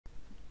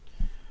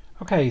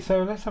Okay,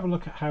 so let's have a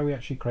look at how we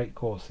actually create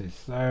courses.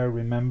 So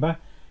remember,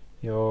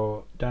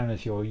 you're down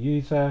as your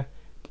user.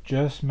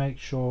 Just make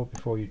sure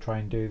before you try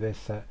and do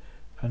this that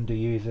under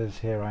users,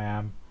 here I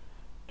am.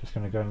 Just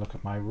going to go and look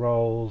at my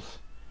roles.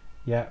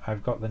 Yeah,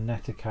 I've got the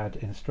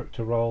NetAcad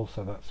instructor role,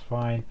 so that's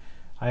fine.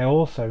 I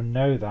also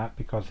know that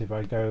because if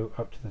I go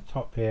up to the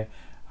top here,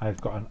 I've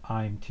got an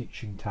I'm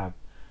Teaching tab.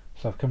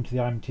 So I've come to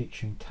the I'm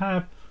Teaching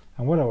tab,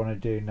 and what I want to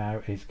do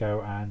now is go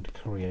and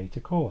create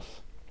a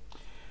course.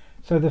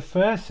 So the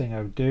first thing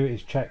I would do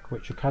is check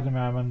which academy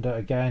I'm under.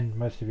 Again,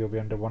 most of you will be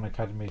under one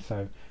academy,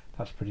 so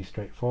that's pretty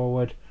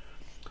straightforward.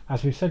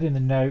 As we've said in the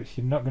notes,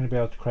 you're not going to be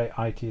able to create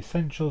IT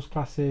Essentials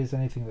classes,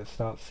 anything that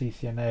starts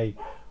CCNA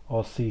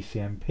or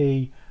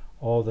CCNP,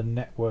 or the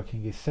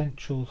Networking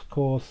Essentials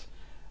course,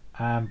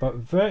 but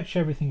virtually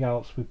everything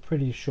else we're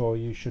pretty sure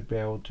you should be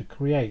able to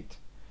create.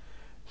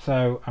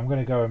 So I'm going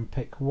to go and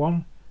pick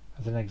one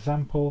as an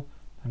example.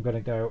 I'm going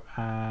to go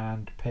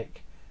and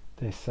pick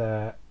this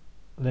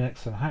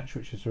Linux and Hatch,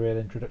 which is a real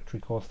introductory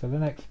course to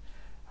Linux.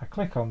 I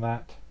click on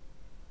that,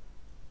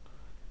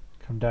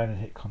 come down and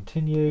hit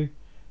continue.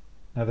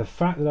 Now the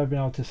fact that I've been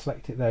able to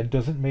select it there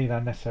doesn't mean I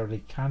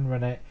necessarily can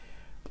run it.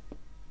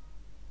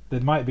 There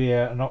might be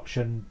an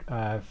option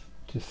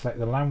to select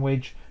the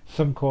language.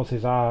 Some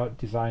courses are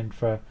designed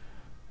for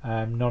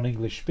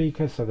non-English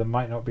speakers, so there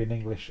might not be an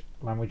English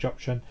language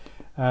option.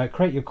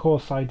 Create your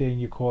course ID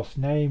and your course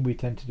name. We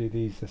tend to do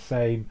these the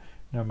same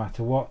no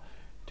matter what.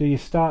 Do your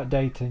start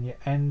date and your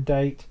end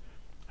date.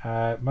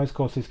 Most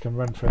courses can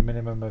run for a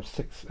minimum of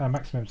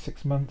maximum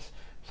 6 months,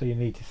 so you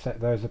need to set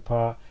those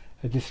apart.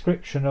 A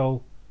description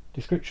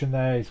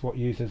there is what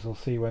users will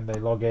see when they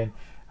log in,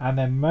 and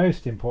then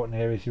most important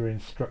here is your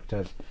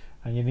instructors,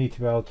 and you need to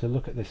be able to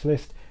look at this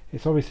list.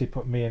 It's obviously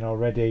put me in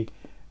already.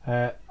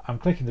 I'm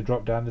clicking the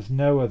drop down. There's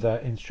no other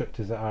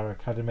instructors at our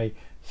academy,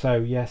 so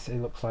yes, it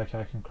looks like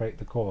I can create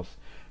the course.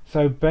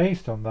 So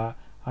based on that,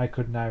 I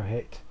could now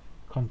hit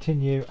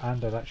continue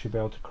and I'd actually be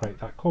able to create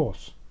that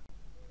course.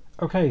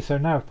 Okay, so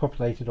now I've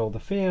populated all the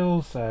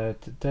fields,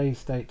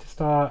 today's date to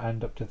start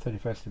and up to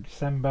 31st of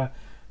December,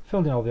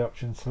 filled in all the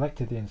options,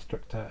 selected the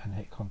instructor and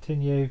hit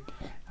continue,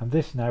 and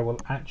this now will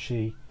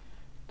actually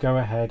go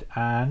ahead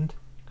and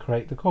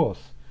create the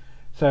course.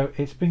 So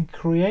it's been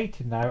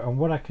created now, and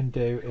what I can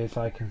do is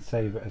I can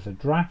save it as a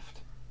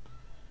draft.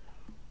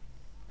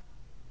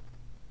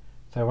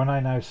 So when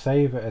I now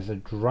save it as a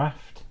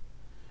draft,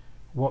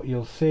 what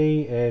you'll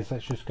see is,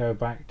 let's just go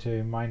back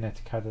to my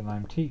NetAcad and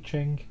I'm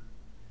Teaching,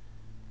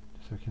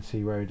 so we can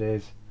see where it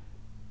is.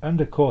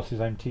 Under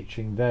courses I'm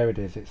Teaching, there it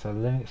is. It's a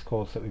Linux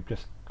course that we've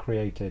just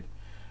created.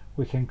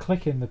 We can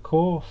click in the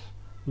course.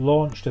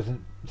 Launch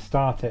doesn't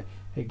start it,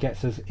 it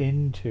gets us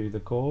into the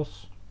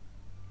course.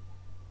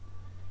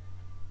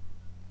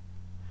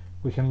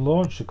 We can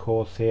launch the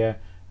course here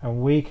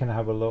and we can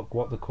have a look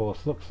what the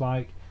course looks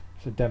like.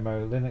 It's a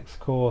demo Linux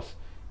course.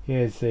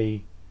 Here's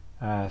the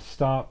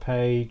start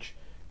page.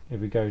 If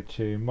we go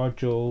to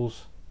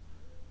modules,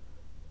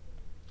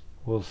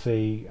 we'll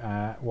see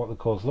what the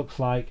course looks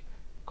like.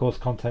 Course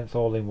content's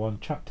all in one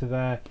chapter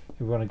there.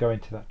 If we want to go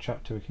into that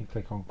chapter, we can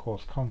click on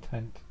course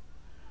content.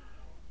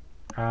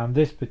 And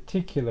this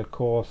particular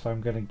course,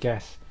 I'm going to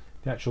guess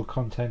the actual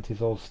content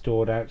is all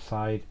stored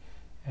outside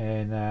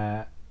in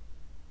an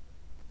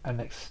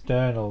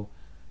external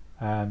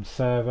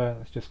server.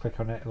 Let's just click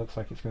on it. It looks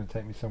like it's going to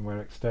take me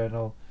somewhere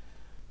external.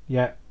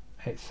 Yeah,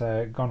 it's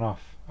gone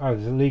off. Oh,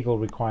 there's a legal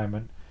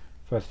requirement.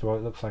 First of all,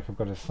 it looks like I've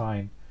got to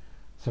sign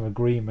some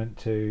agreement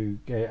to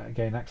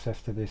gain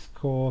access to this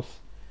course.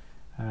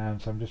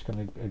 So I'm just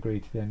going to agree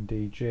to the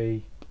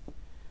MDG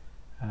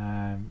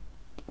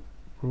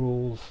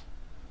rules,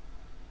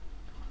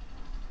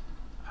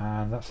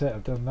 and that's it.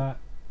 I've done that.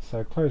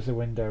 So close the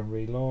window and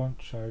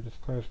relaunch. So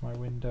just close my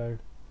window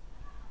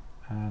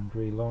and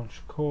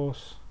relaunch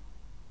course.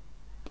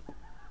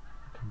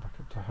 Come back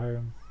up to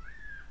home.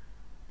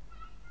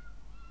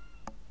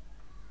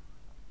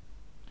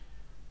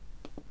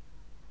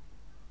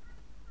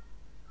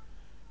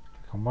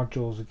 Click on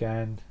modules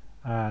again,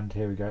 and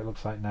here we go. It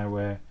looks like now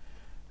we're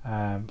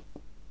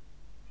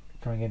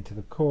going into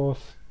the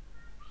course.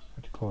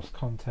 Go to course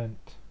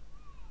content.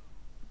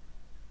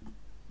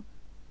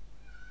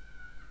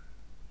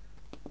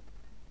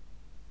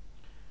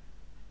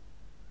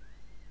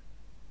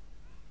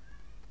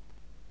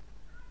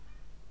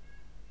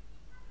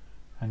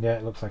 And yeah,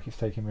 it looks like it's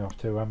taking me off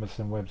to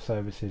Amazon Web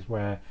Services,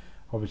 where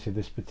obviously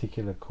this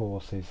particular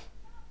course is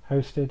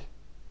hosted.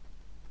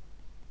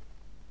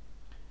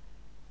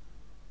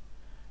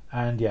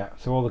 And yeah,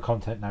 so all the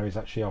content now is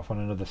actually off on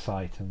another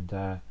site, and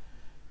there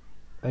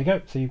you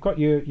go. So you've got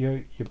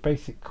your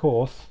basic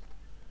course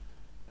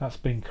that's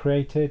been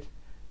created.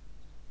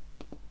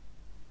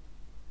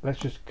 Let's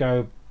just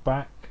go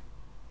back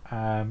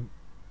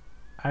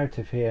out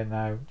of here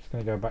now. Just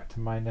going to go back to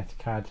my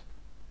NetAcad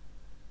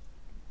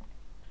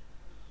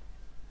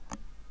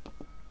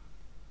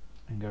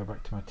and go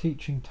back to my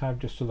teaching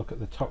tab just to look at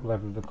the top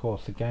level of the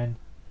course again.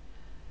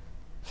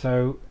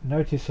 So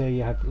notice here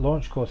you had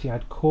launch course, you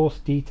had course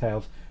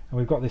details, and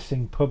we've got this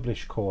thing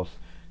publish course.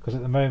 because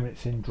at the moment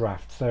it's in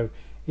draft. So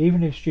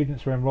even if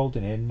students are enrolled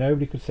in here,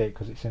 nobody could see it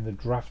because it's in the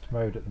draft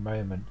mode at the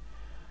moment.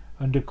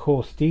 Under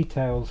course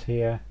details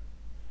here,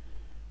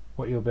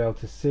 what you'll be able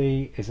to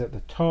see is at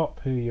the top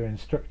who your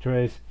instructor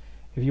is.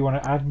 If you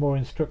want to add more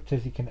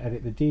instructors, you can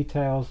edit the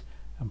details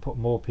and put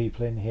more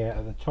people in here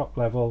at the top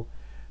level.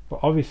 But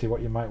obviously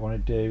what you might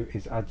want to do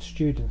is add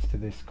students to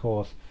this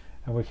course,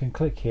 and we can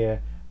click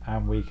here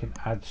and we can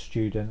add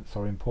students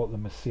or import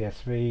them as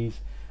CSVs,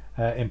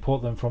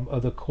 import them from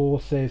other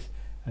courses,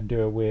 and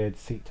do a weird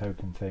seat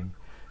token thing.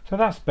 So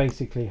that's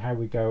basically how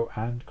we go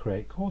and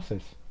create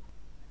courses.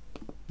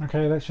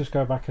 Okay, let's just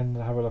go back and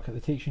have a look at the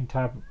teaching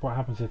tab. What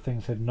happens if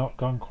things had not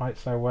gone quite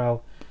so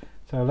well?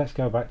 So let's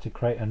go back to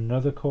create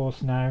another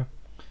course now.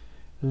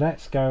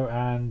 Let's go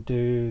and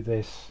do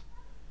this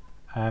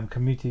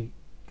community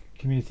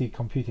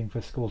computing for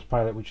schools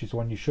pilot, which is the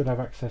one you should have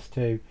access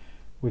to.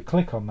 We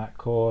click on that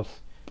course,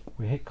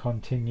 we hit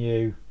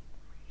continue,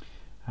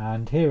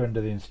 and here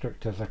under the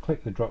instructors I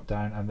click the drop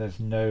down and there's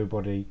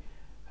nobody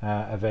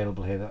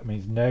available here. That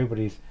means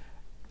nobody's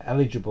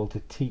eligible to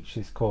teach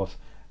this course,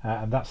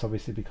 and that's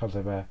obviously because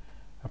of a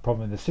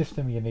problem in the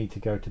system. You need to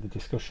go to the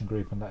discussion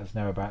group and let us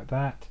know about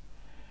that.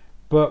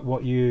 But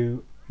what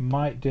you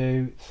might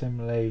do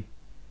similarly,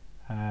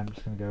 I'm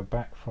just going to go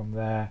back from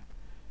there.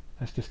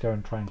 Let's just go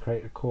and try and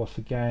create a course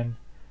again.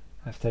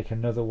 Let's take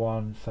another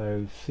one,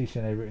 so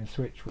CCNA Root and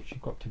Switch, which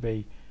you've got to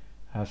be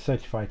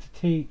certified to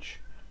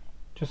teach.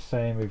 Just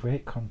saying, if we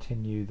hit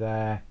continue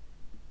there,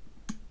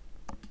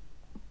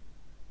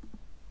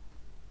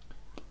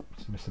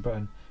 just miss the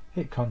button,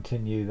 hit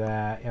continue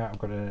there. Yeah, I've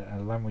got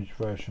a language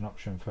version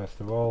option first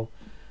of all,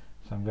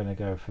 so I'm going to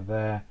go for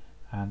there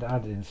and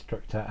add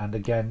instructor, and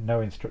again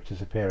no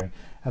instructors appearing,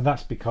 and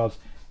that's because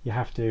you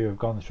have to have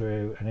gone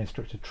through an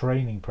instructor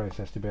training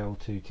process to be able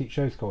to teach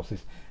those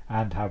courses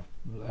and have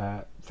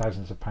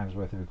thousands of pounds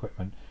worth of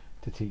equipment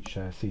to teach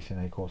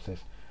CCNA courses.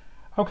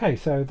 Okay,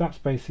 so that's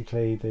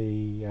basically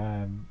the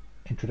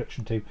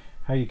introduction to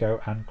how you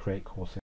go and create courses.